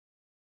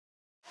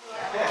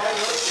Oh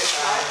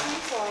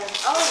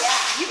yeah,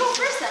 you go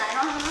first then. I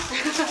don't have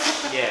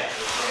enough. Yeah.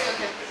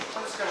 Okay.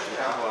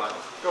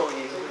 Go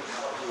easy. You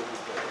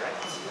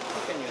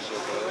can use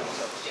your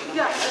gloves.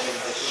 Yeah.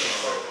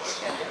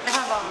 I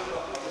have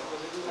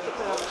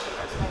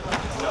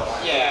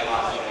Yeah.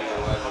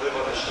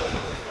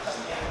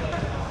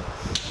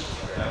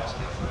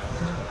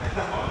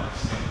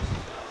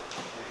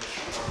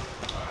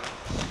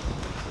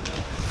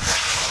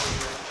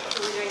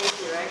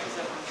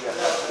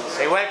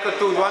 Say welcome to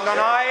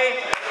Duangdawnoi.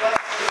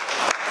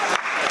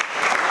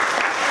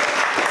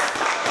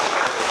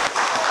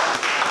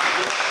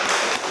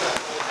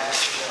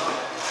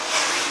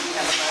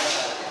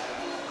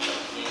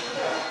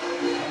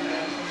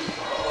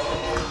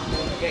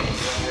 Okay,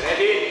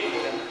 ready?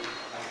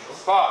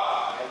 Spot.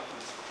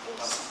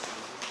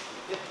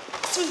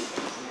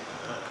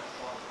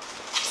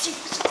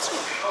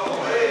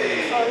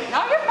 No,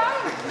 you're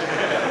fine.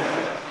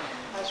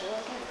 That's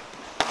really good.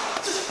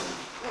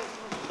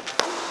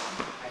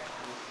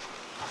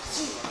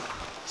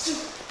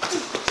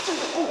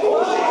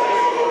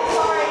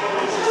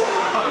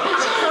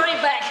 Sorry,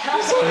 back. I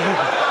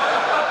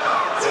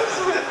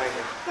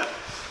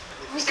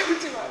was going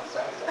too much.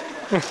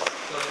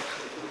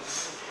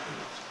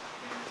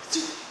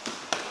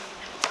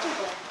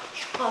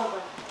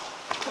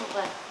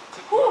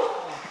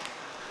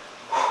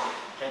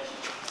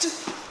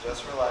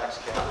 Just relax,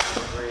 Ken.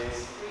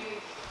 Breathe.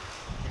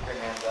 Keep your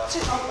hands up.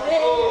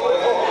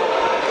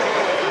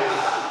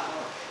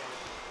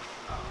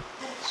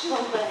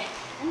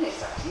 I'm going to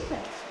start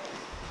sleeping.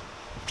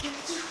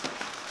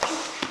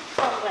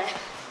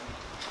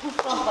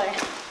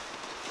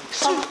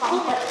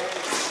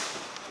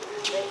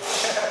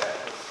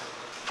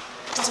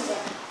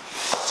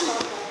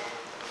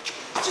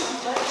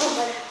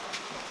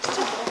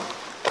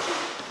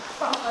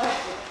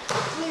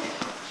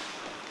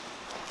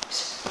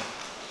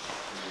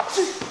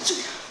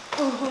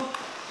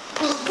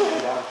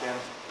 Down, Ken.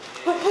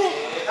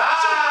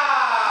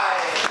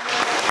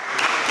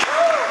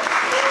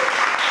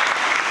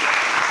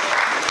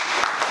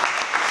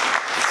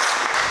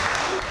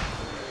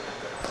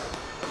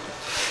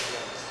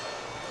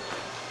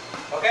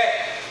 Okay.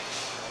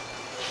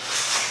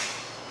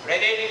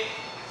 Ready?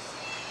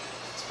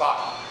 Spot.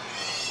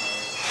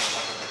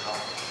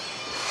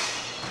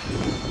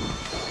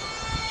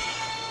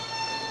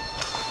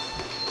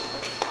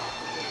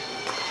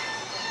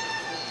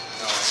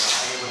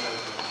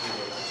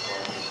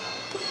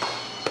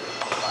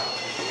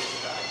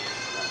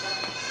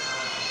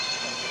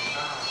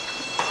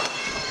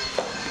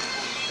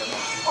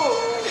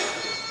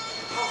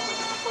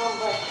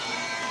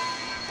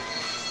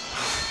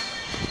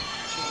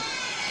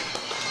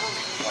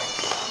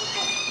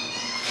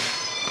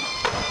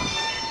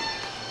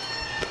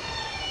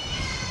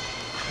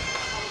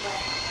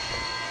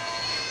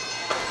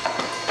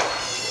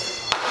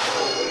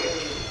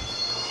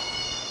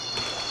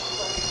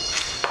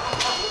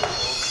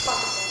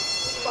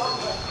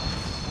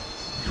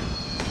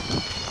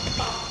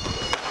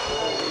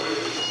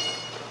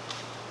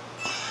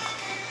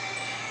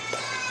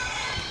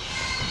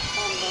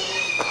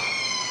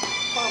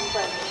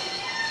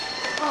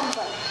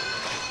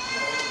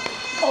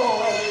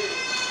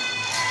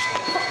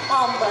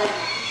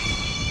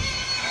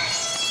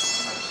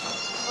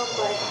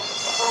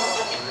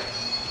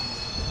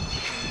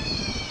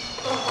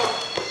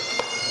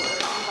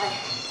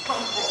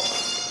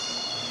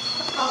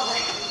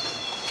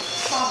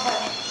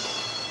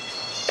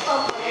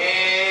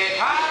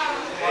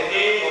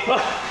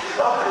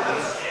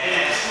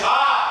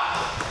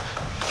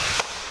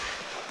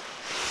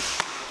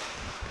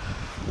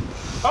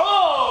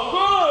 Oh,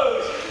 good!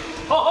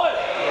 Oh,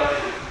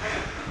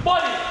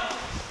 body!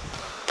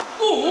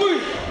 Ooh,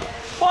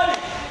 body!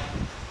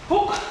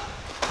 Hook!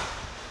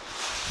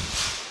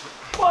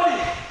 Body!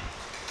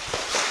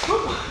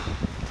 Hook!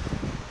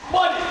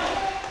 Body!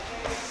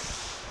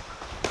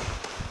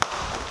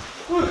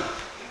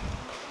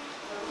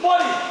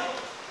 Body!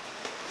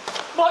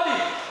 Body!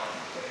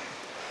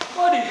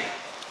 Body!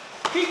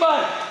 Kick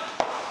body!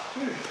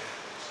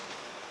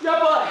 Yep,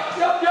 body!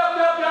 Yep.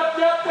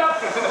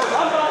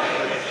 One body!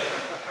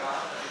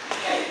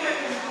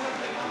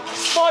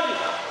 Body!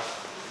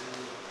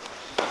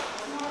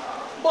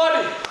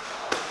 Body!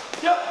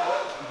 Yep!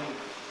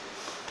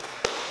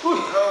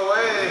 No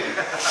way!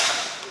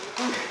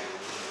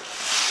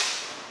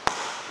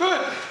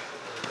 Good!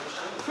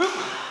 Hoop!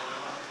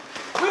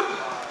 Hoop!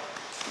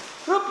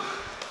 Hoop!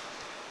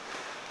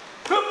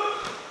 Hoop!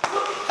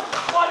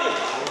 Body!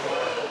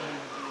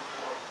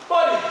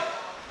 Body!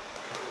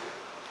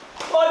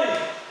 Body!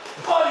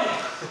 Body!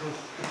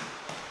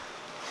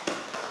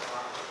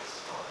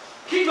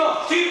 Kick up,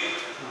 teep!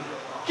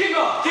 Kick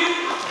up, teep!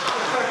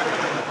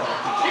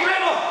 Kick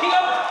right up, kick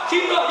up,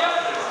 teep up, yep!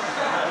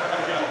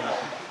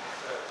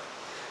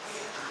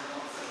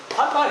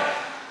 Hot body!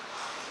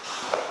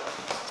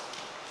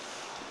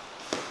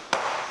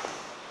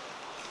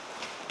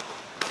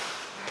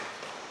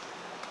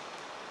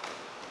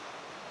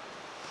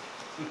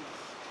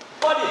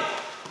 Body!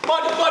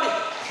 Body! Body!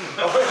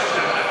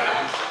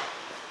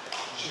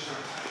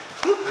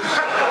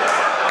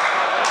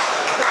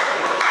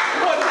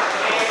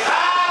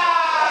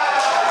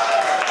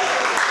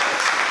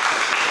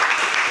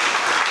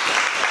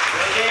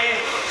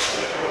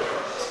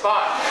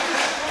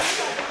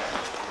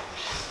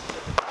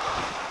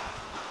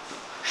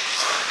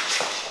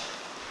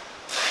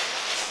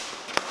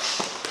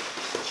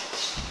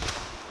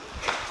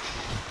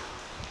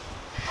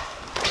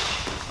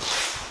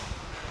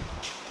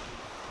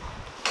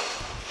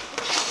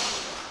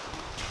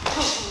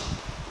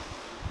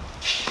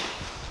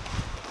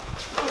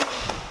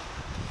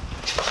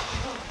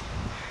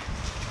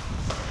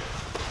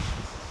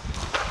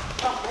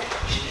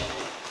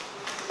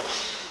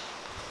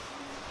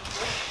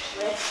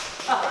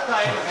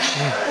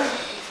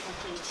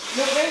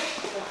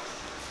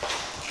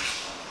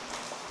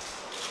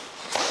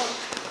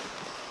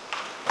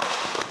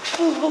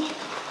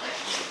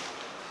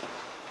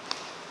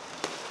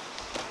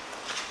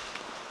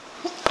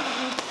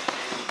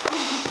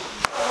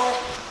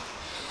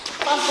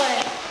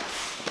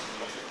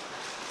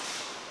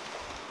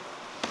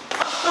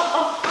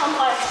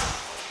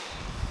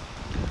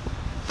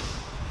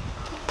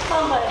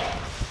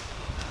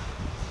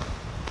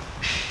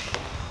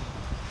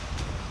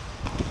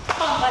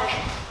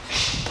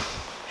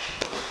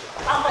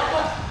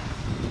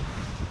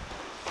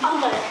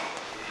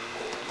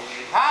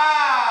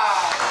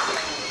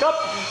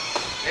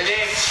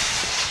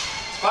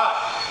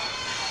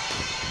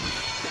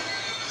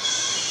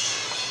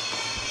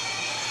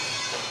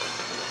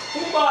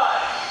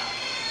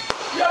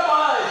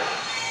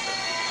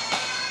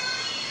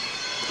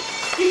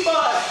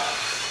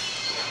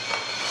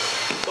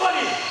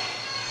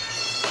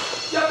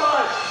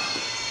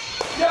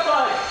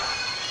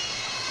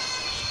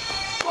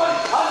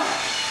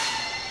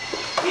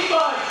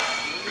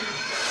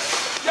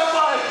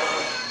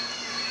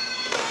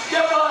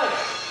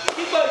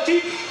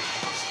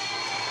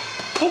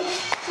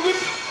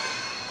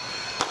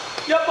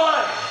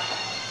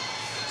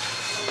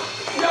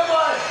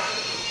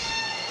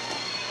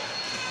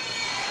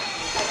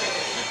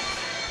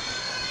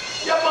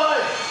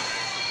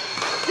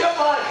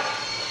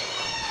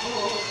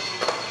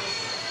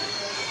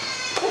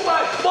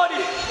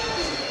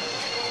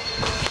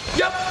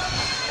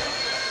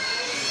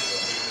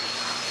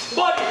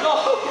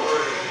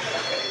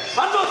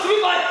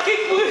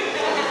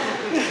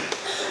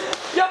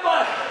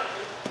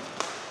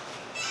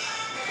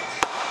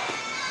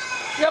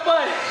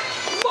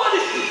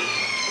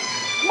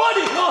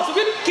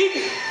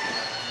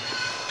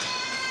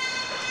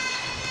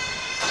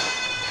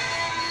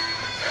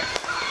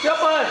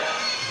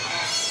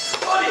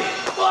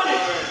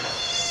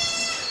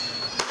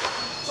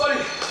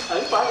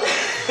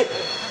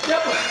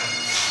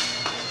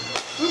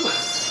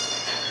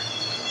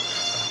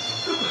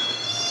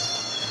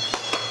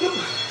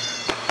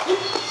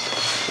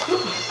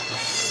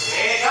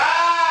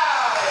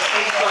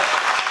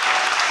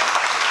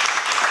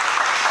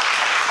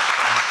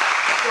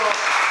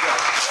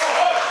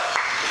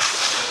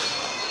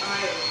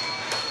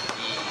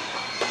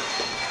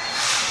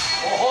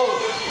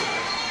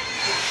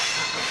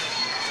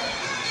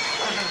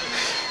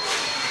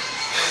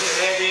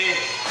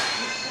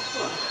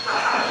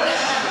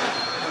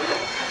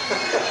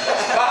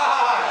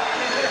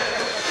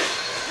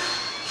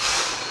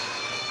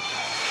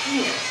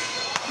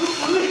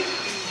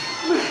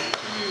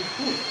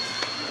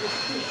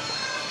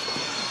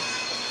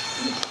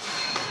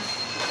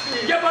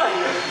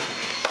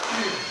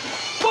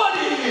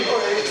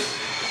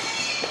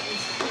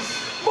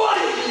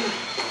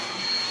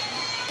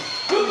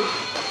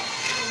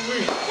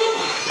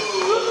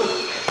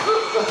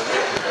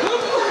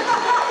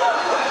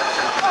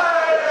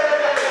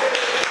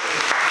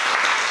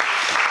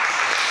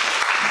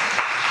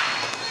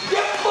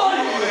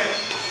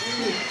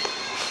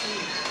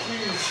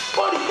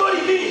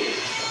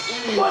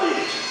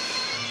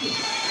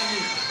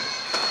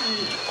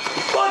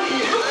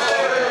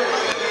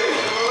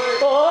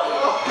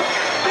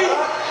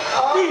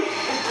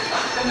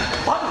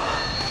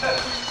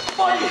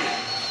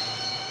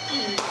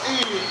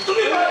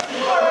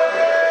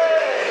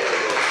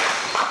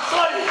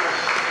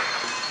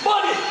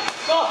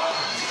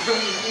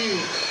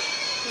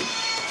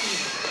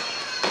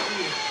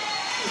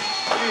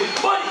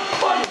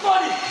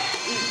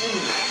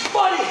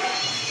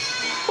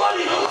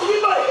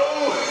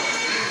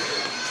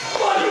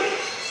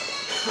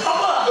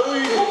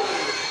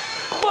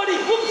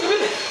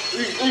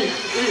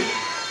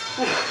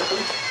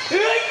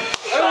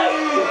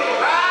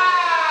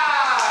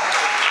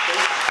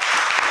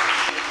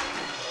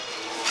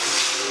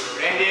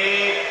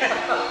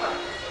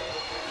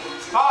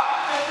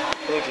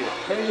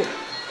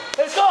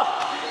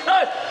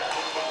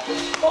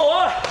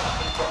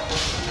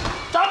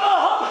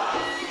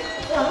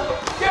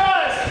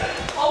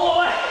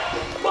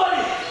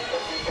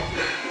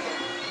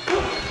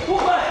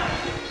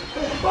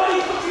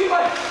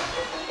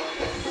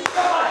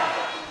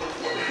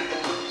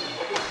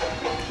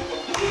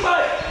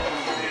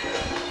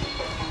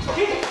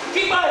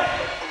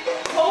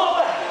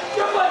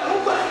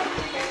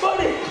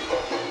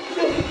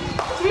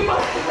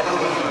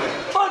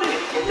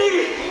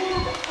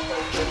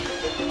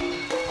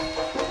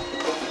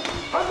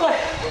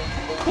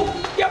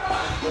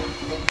 Yep.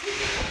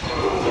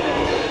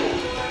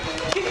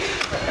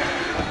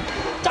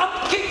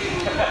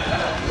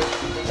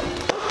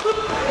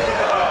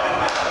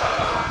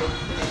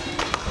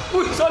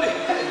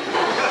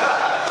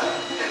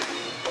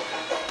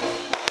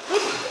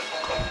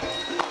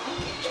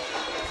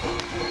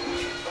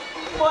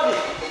 body,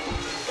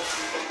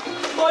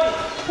 body,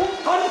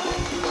 hook, body,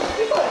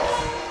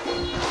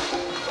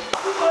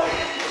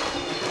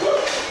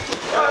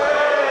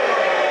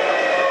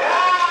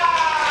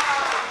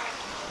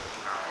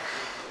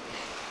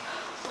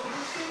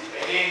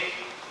 Ready?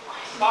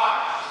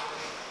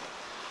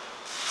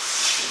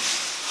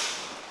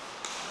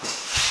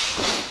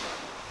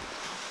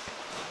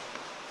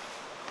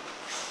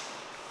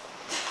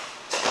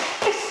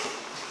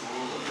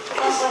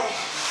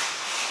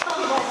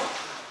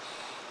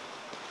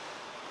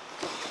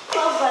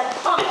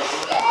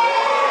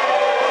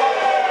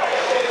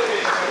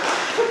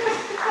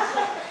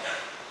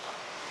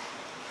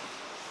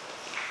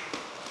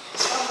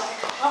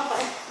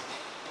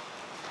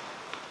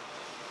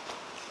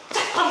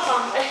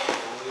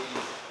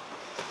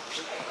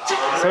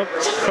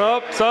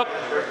 Start. Stop.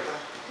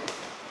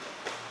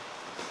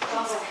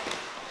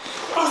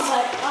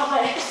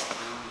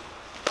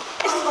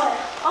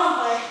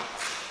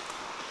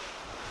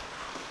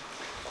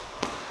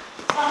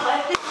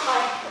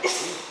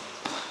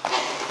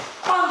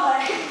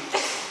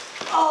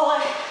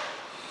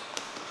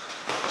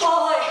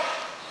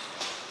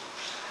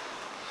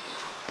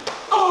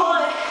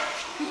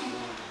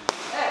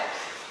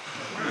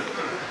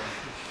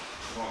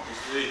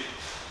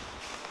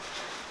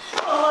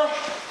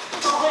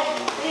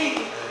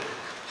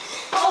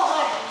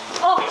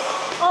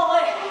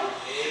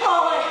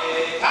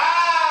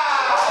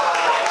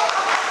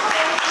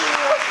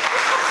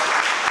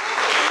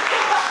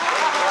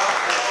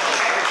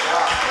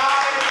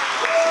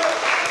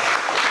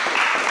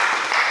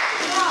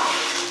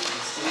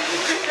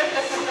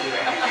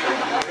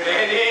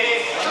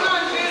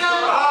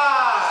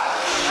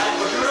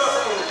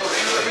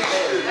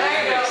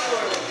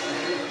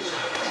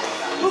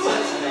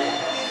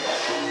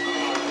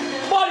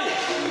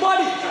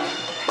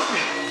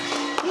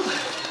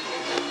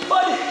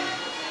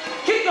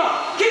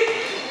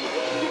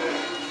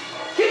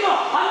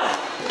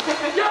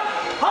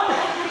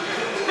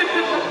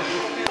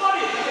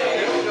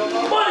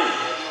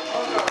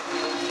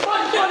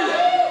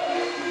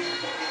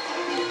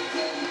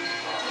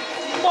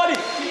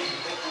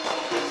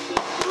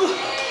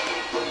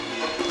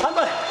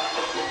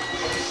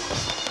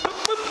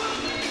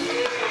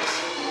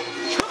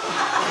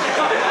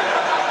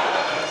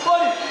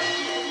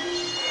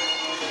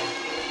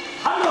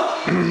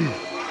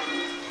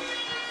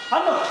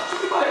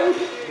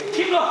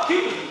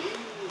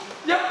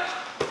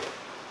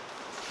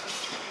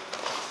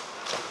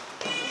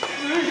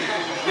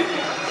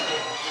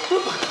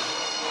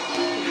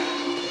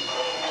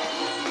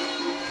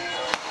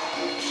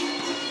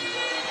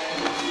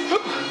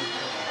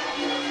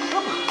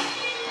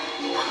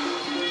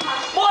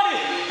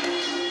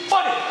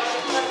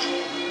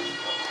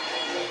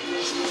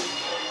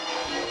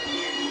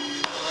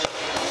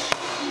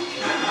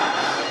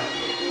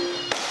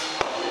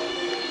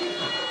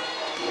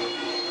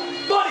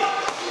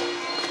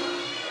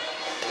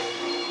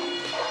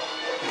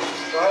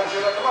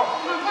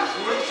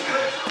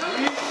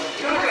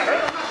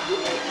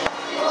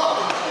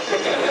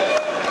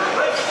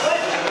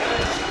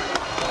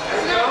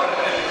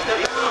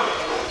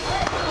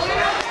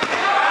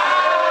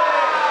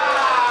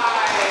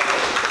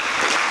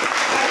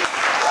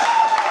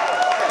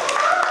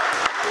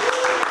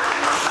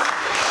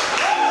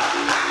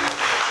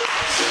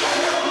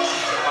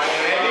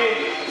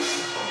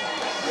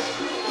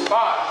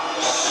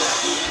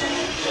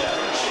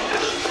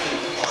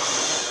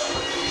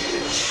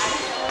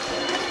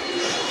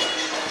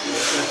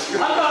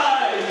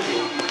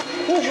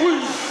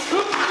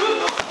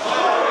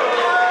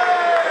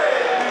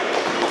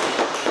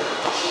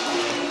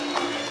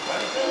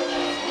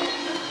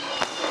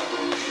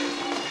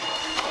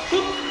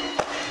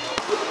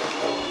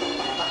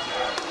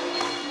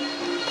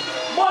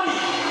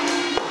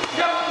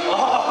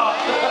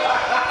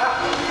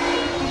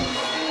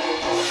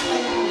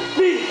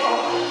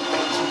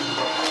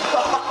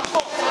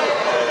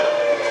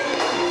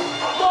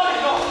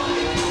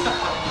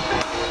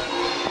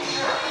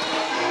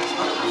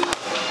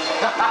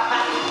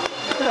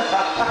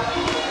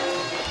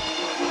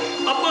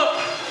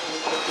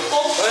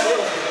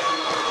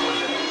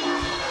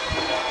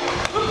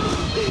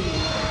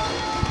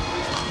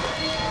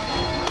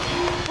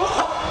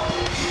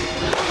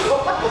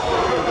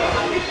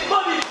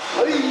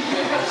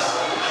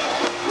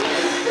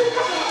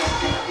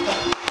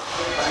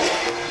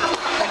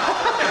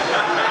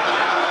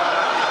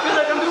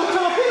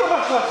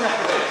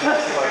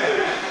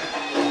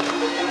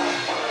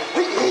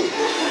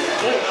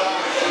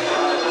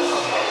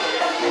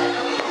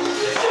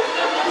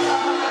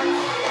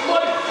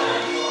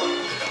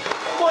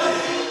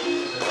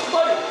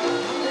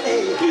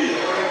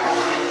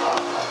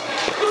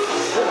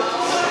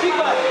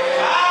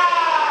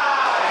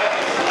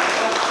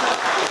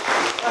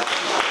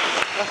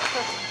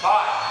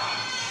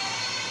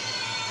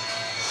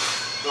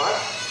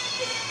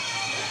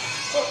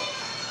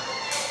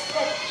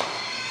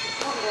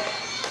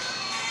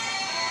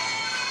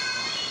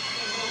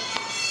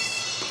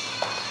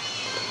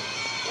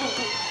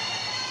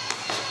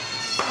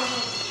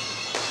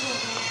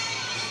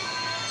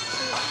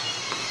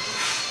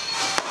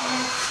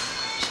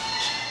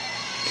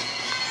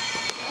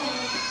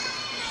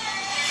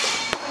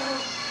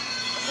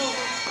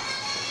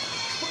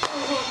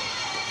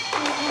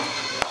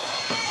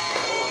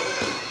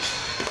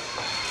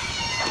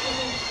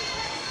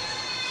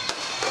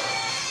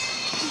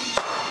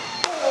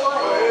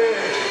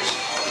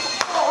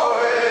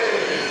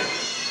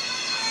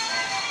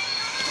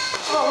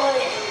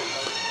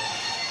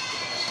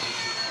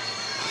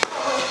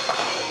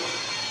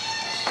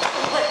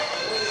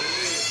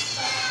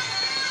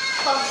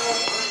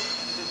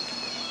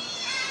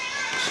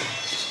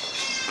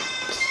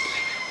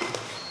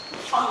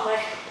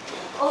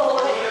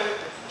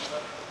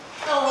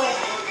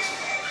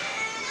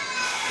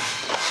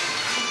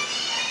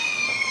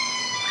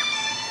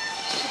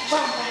 My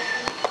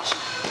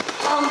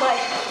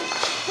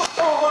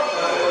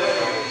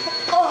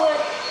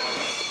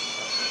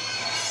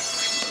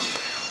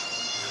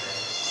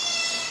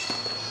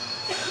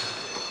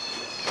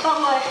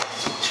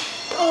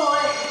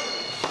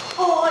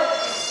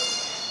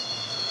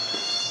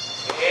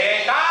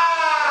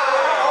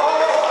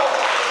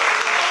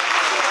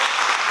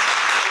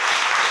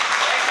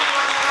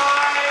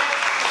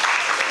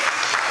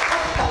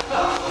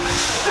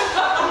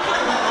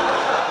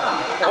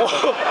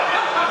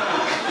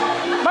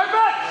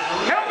friend,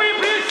 help me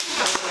please.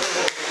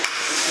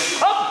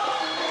 Up.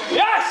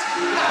 Yes.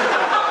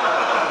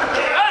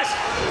 Yes.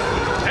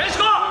 Let's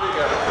go.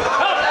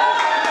 Up.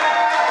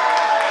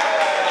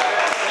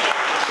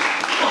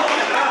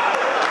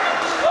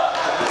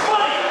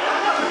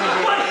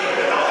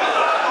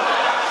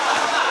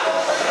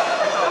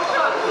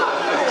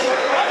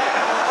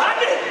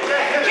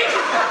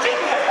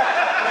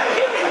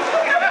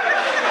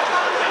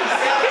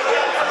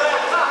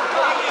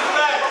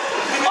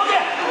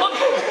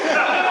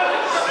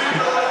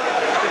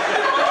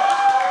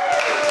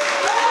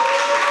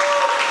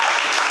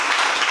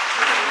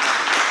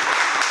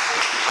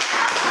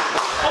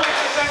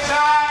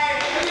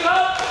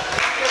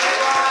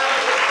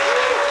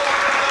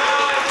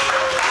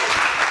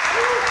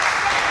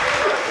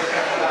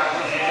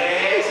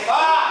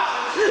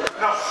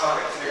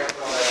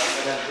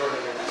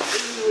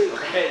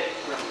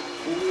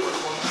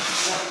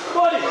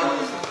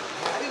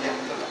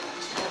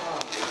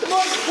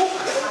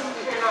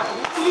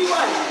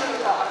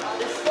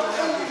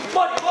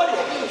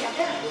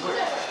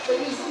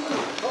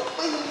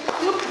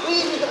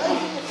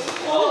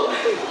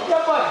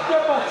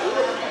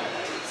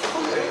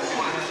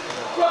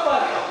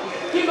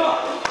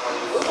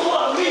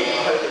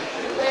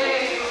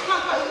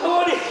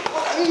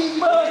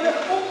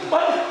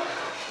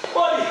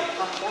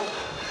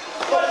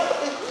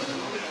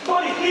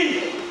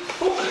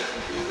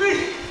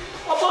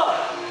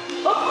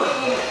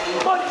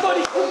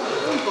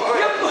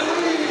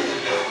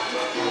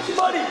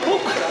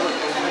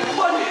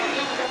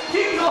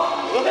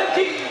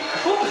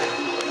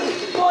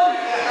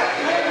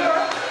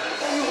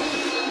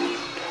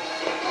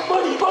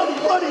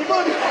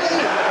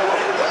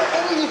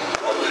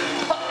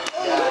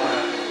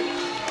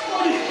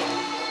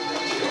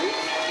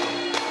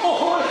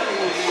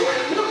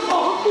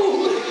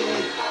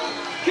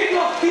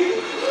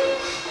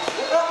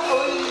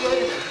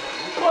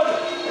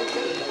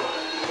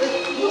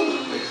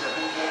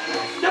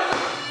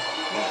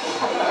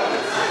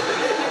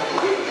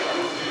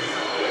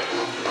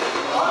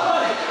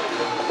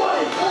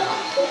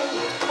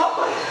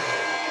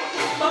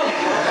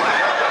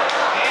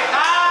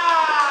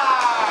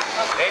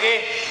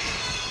 Ready?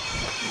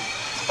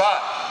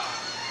 Start.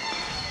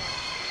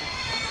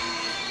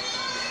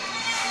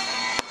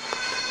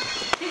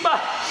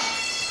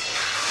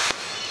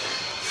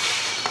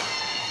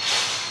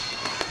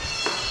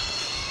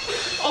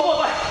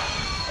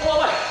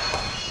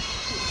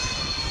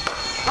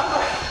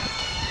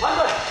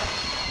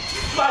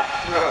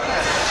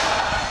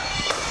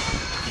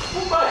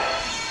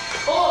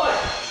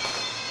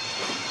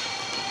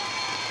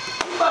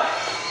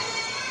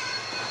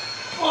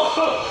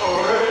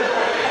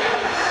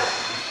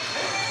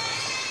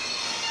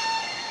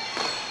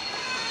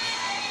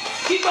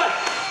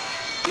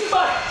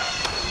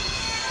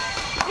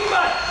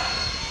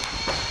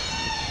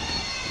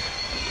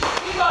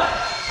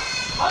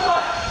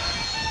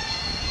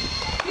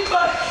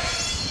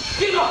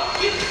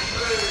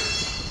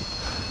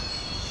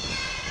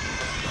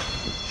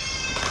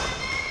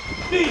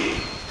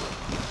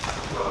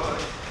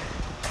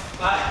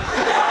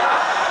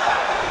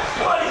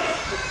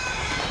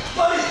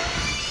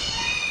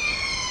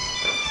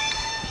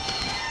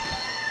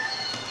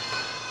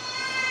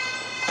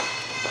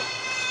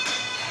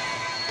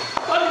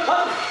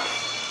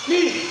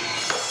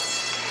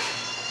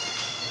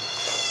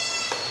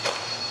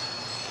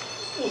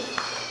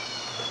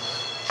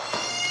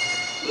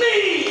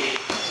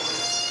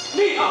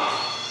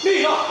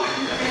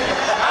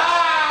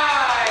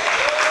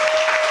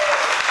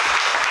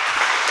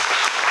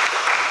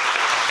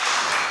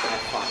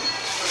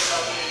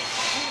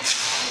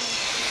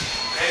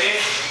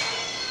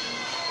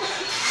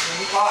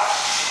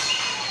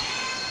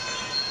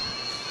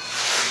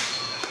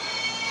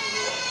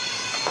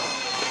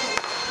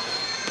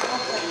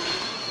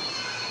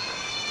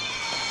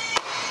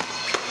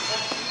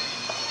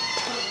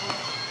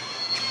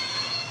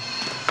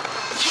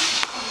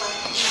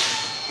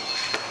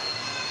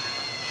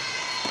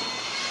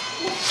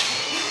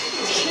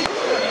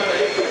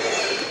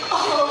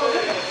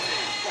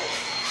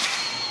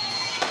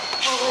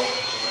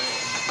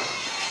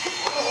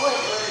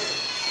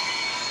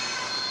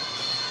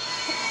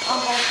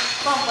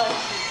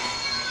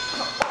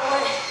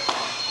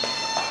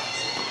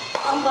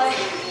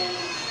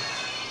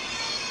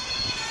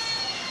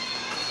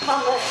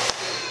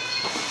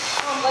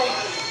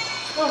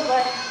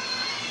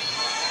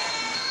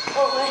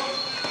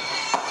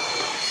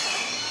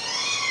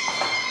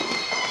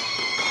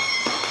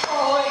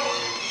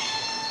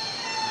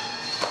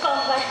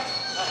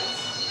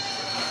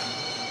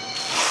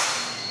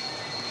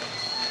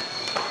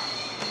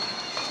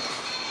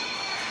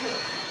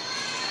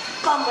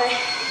 Hombre,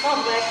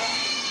 hombre.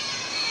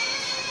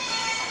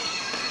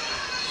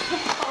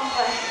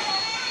 Hombre.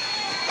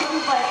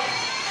 Hombre.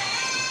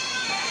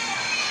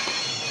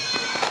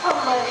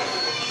 Hombre.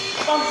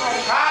 Hombre.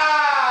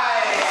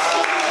 Hi!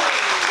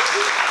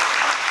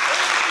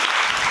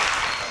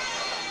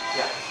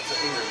 Yeah, it's an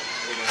Ingrid.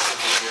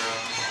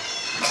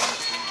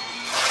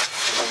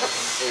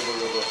 Able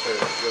to go third.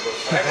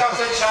 Welcome,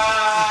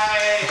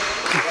 Saenchai!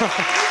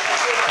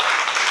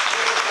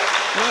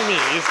 Not me,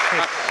 he's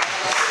quick.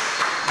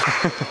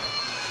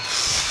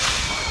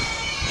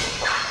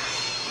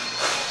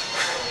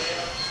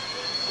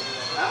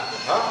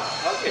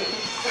 Huh? Okay.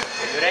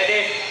 You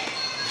ready?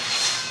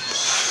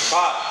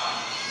 Start.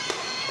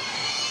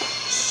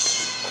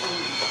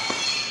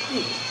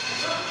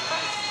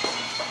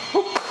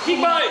 Hook,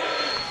 kick by.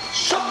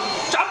 Shot,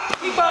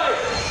 jump, kick by.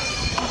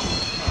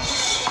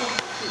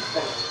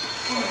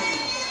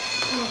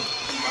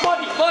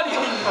 Body, body.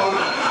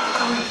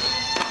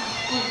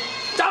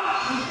 Jump.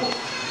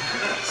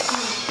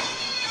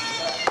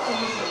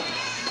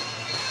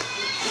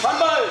 Run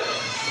by.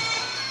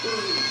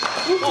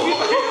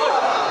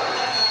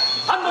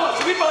 Hắn rồi,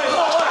 switch bơi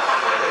rồi.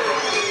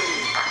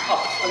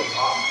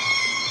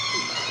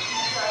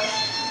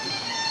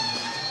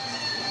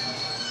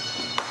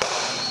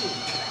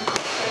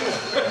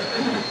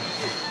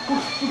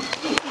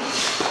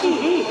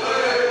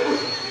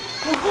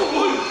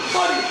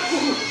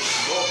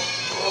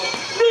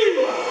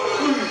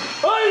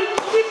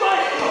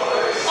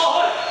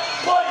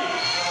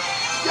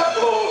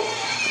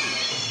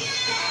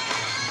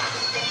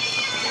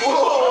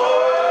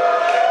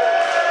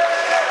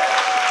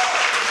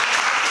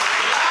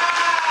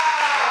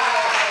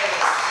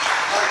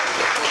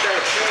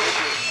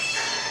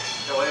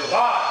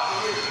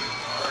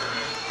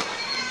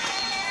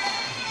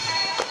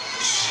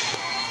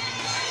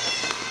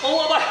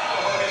 Over by.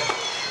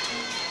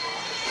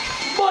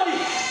 Body.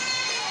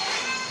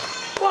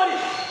 Body.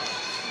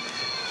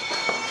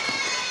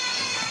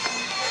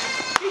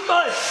 Kick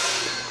by.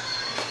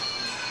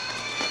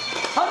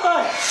 Hand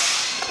by.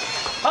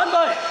 Hand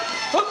by.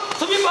 Hook.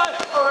 Swing by.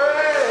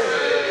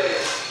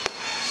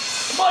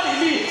 Body.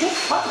 Knee. Hook.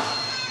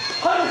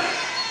 Hand.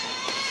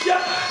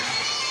 Yep.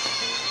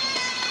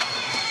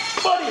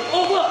 Body.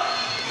 Over.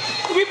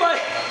 Swing by.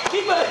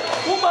 Kick by.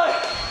 Move by.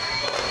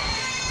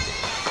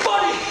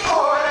 Body.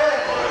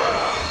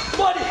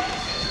 Body.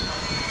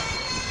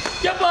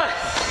 Jump by.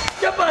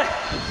 Jump by.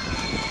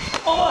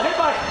 Overhead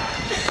by.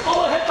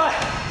 Overhead by.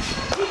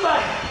 Kick by.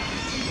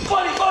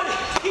 Body. Body.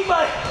 Kick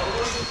by.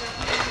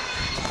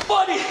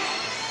 Body.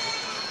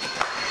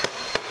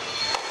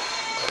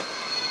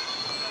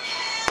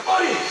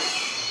 Body.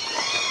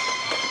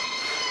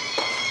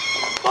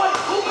 Body.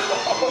 Hook.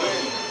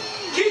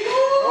 Kick.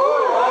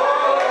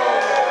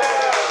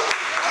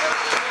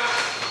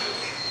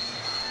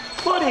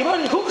 Body.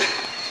 Body. Hook.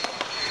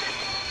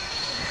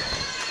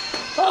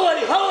 Power,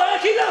 power,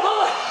 kick up,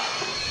 power.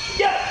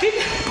 Yeah, kick,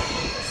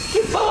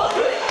 kick power.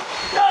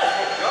 Yes,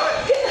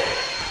 kick.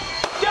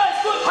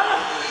 Yes, good.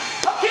 Hand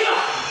up, kick up,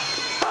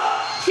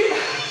 kick.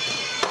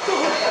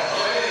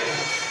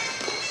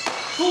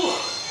 Two.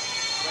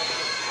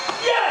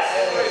 Yes.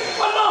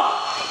 One more.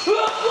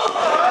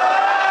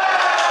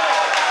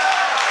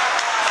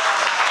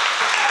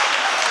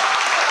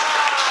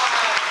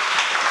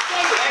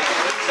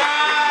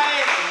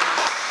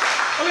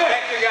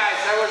 Thank you guys.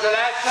 That was the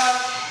last one.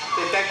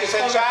 Thank you,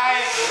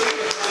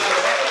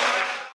 Saenchai.